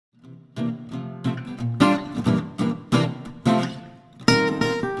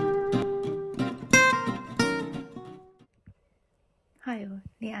Hi all,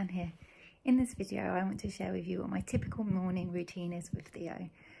 Leanne here. In this video I want to share with you what my typical morning routine is with Theo.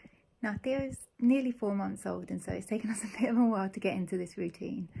 Now Theo's nearly 4 months old, and so it's taken us a bit of a while to get into this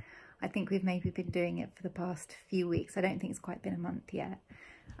routine. I think we've maybe been doing it for the past few weeks. I don't think it's quite been a month yet,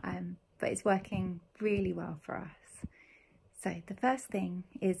 but it's working really well for us. So the first thing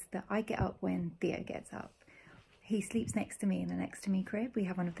is that I get up when Theo gets up. He sleeps next to me in the next to me crib. We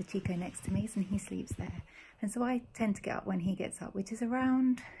have one of the Chico next to me, and he sleeps there. And so I tend to get up when he gets up, which is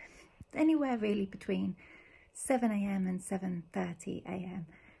around anywhere really between 7 AM and 7:30 AM.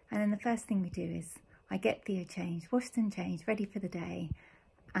 And then the first thing we do is I get Theo changed, washed and changed, ready for the day,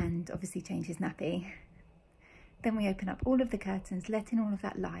 and obviously change his nappy. Then we open up all of the curtains, let in all of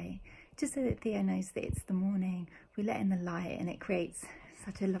that light, just so that Theo knows that it's the morning. We let in the light, and it creates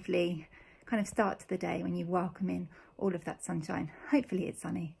such a lovely kind of start to the day when you welcome in all of that sunshine. Hopefully it's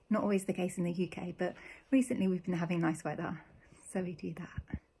sunny. Not always the case in the UK, but recently we've been having nice weather, so we do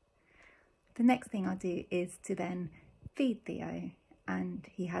that. The next thing I'll do is to then feed Theo, and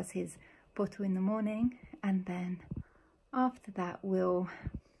he has his bottle in the morning, and then after that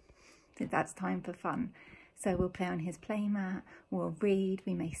that's time for fun. So we'll play on his playmat, we'll read,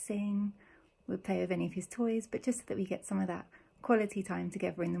 we may sing, we'll play with any of his toys, but just so that we get some of that quality time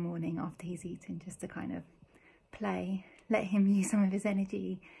together in the morning after he's eaten, just to kind of play, let him use some of his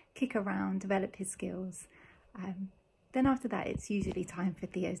energy, kick around, develop his skills. Then after that, it's usually time for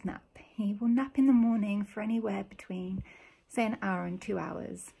Theo's nap. He will nap in the morning for anywhere between, say, an hour and 2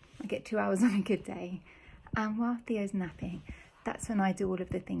 hours. I get 2 hours on a good day. And while Theo's napping, that's when I do all of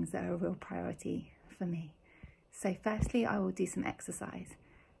the things that are a real priority for me. So firstly, I will do some exercise.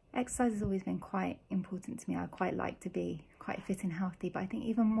 Exercise has always been quite important to me. I quite like to be quite fit and healthy, but I think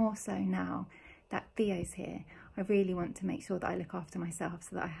even more so now that Theo's here, I really want to make sure that I look after myself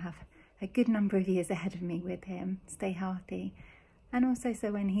so that I have a good number of years ahead of me with him, stay healthy, and also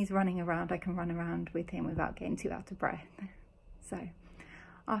so when he's running around, I can run around with him without getting too out of breath. So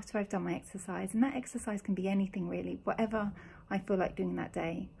after I've done my exercise, and that exercise can be anything really, whatever I feel like doing that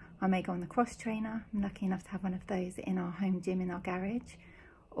day. I may go on the cross trainer. I'm lucky enough to have one of those in our home gym in our garage.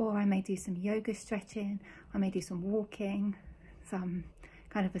 Or I may do some yoga stretching, I may do some walking, some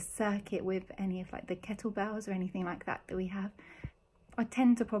kind of a circuit with any of like the kettlebells or anything like that we have. I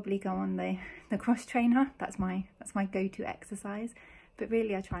tend to probably go on the cross trainer. That's my go-to exercise, but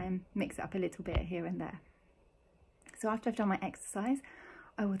really I try and mix it up a little bit here and there. So after I've done my exercise,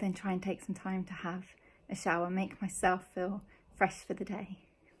 I will then try and take some time to have a shower, make myself feel fresh for the day.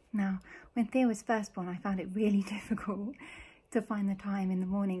 Now, when Theo was first born, I found it really difficult to find the time in the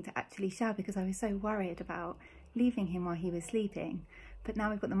morning to actually shower because I was so worried about leaving him while he was sleeping. But now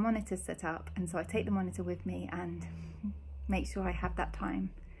we've got the monitors set up, and so I take the monitor with me and make sure I have that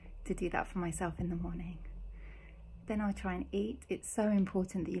time to do that for myself in the morning. Then I'll try and eat. It's so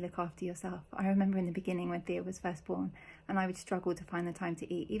important that you look after yourself. I remember in the beginning when Theo was first born, and I would struggle to find the time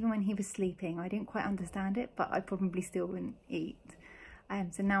to eat. Even when he was sleeping, I didn't quite understand it, but I probably still wouldn't eat.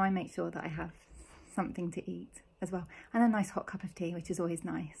 So now I make sure that I have something to eat as well, and a nice hot cup of tea, which is always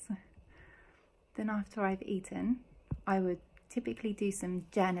nice. Then after I've eaten, I would typically do some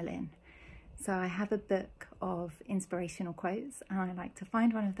journaling. So I have a book of inspirational quotes, and I like to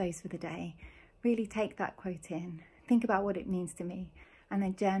find one of those for the day, really take that quote in, think about what it means to me, and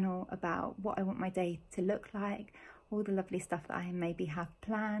then journal about what I want my day to look like, all the lovely stuff that I maybe have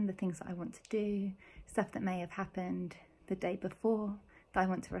planned, the things that I want to do, stuff that may have happened the day before that I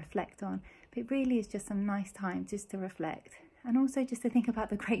want to reflect on. But it really is just some nice time just to reflect, and also just to think about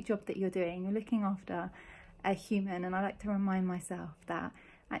the great job that you're doing. You're looking after a human, and I like to remind myself that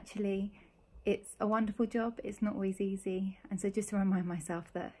actually it's a wonderful job. It's not always easy, and so just to remind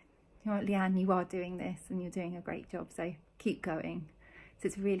myself that, you know what, Leanne, you are doing this and you're doing a great job, so keep going. So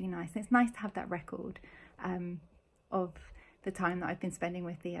it's really nice, and it's nice to have that record of the time that I've been spending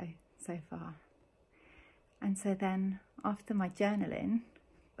with Theo so far. And so then after my journaling,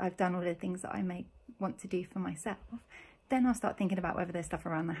 I've done all the things that I may want to do for myself. Then I'll start thinking about whether there's stuff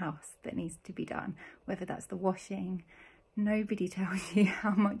around the house that needs to be done, whether that's the washing. Nobody tells you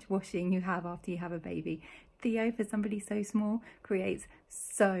how much washing you have after you have a baby. Theo, for somebody so small, creates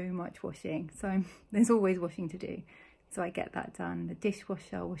so much washing. So there's always washing to do. So I get that done. The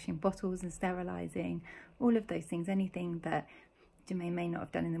dishwasher, washing bottles and sterilising, all of those things, anything that Jermaine may not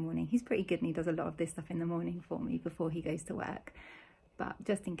have done in the morning. He's pretty good and he does a lot of this stuff in the morning for me before he goes to work. But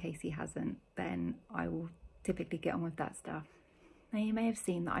just in case he hasn't, then I will typically get on with that stuff. Now you may have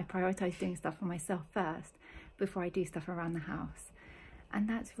seen that I prioritise doing stuff for myself first before I do stuff around the house. And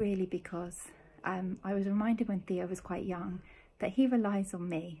that's really because I was reminded when Theo was quite young that he relies on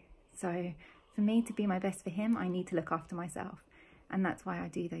me. So for me to be my best for him, I need to look after myself. And that's why I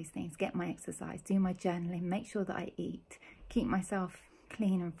do those things: get my exercise, do my journaling, make sure that I eat, keep myself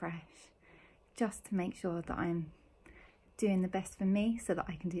clean and fresh, just to make sure that I'm doing the best for me so that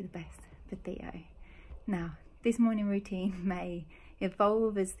I can do the best for Theo. Now, this morning routine may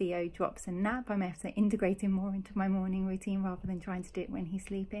evolve as Theo drops a nap. I may have to integrate him more into my morning routine rather than trying to do it when he's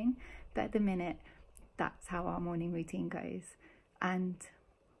sleeping. But at the minute, that's how our morning routine goes. And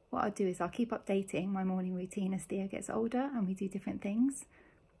what I'll do is I'll keep updating my morning routine as Theo gets older and we do different things,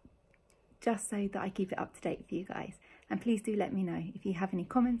 just so that I keep it up to date for you guys. And please do let me know if you have any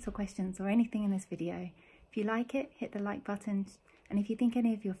comments or questions or anything in this video. If you like it, hit the like button. And if you think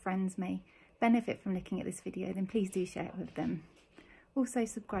any of your friends may benefit from looking at this video, then please do share it with them. Also,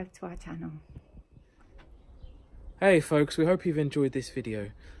 subscribe to our channel. Hey folks, we hope you've enjoyed this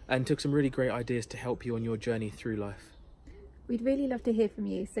video and took some really great ideas to help you on your journey through life. We'd really love to hear from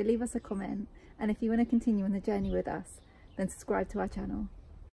you, so leave us a comment. And if you want to continue on the journey with us, then subscribe to our channel.